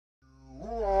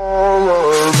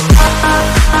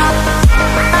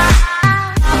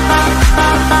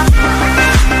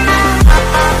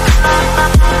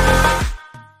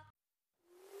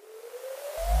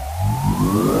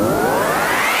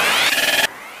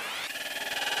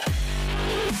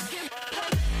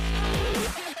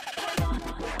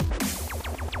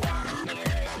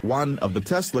one of the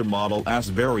Tesla Model S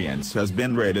variants has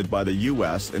been rated by the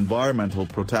U.S. Environmental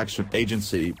Protection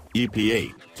Agency,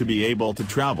 EPA, to be able to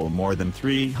travel more than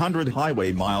 300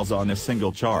 highway miles on a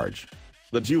single charge.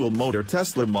 The dual-motor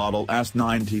Tesla Model S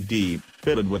 90D,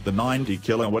 fitted with the 90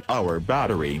 kWh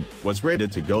battery, was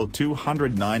rated to go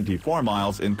 294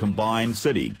 miles in combined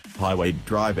city, highway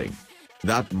driving.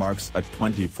 That marks a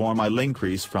 24-mile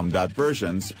increase from that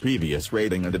version's previous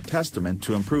rating and a testament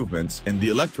to improvements in the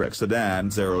electric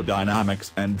sedan's aerodynamics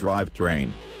and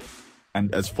drivetrain.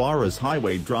 And as far as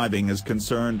highway driving is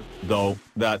concerned, though,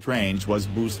 that range was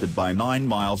boosted by 9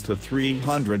 miles to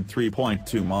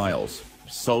 303.2 miles,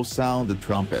 so sound the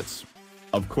trumpets.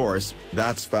 Of course,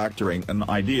 that's factoring in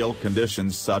ideal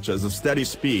conditions such as a steady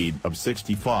speed of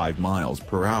 65 miles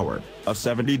per hour, a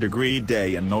 70-degree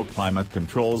day and no climate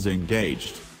controls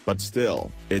engaged, but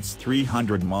still, it's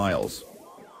 300 miles.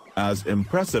 As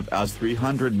impressive as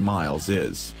 300 miles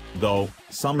is, though,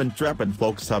 some intrepid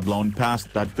folks have blown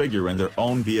past that figure in their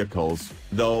own vehicles,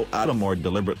 though at a more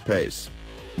deliberate pace.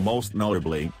 Most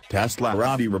notably,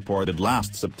 Teslarati reported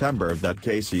last September that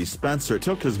Casey Spencer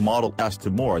took his Model S to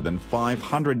more than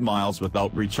 500 miles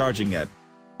without recharging it.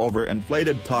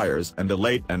 Over-inflated tires and a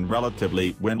late and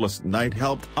relatively windless night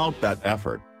helped out that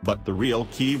effort, but the real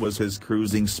key was his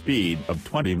cruising speed of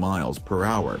 20 miles per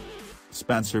hour.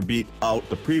 Spencer beat out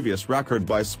the previous record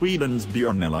by Sweden's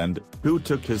Bjorn Nyland, who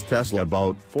took his Tesla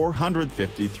about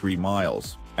 453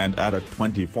 miles, and at a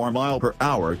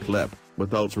 24-mile-per-hour clip,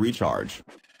 without recharge.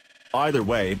 Either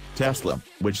way, Tesla,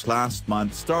 which last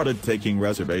month started taking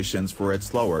reservations for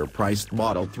its lower-priced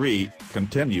Model 3,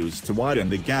 continues to widen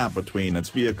the gap between its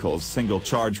vehicle's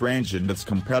single-charge range and its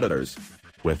competitors,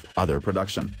 with other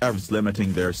production EVs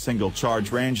limiting their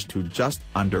single-charge range to just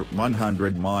under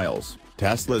 100 miles.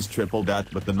 Tesla's tripled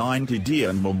that with the 90D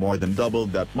and will more than double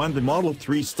that when the Model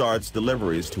 3 starts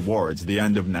deliveries towards the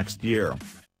end of next year.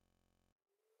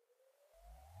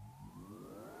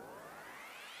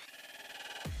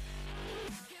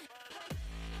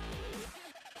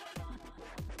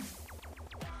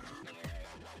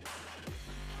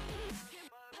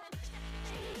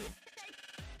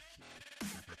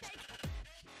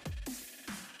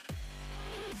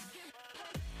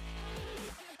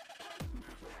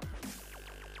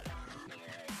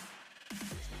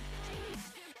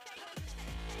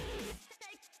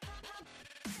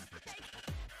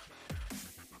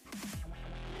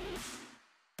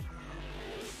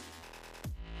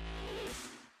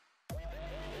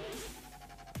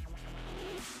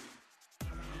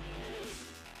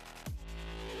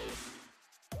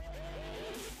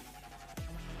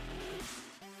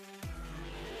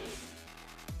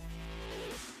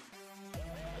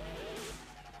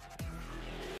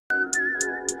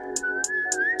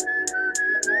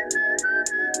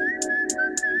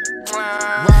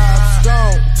 Rob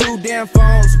Stone, 2 damn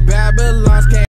phones, Babylon's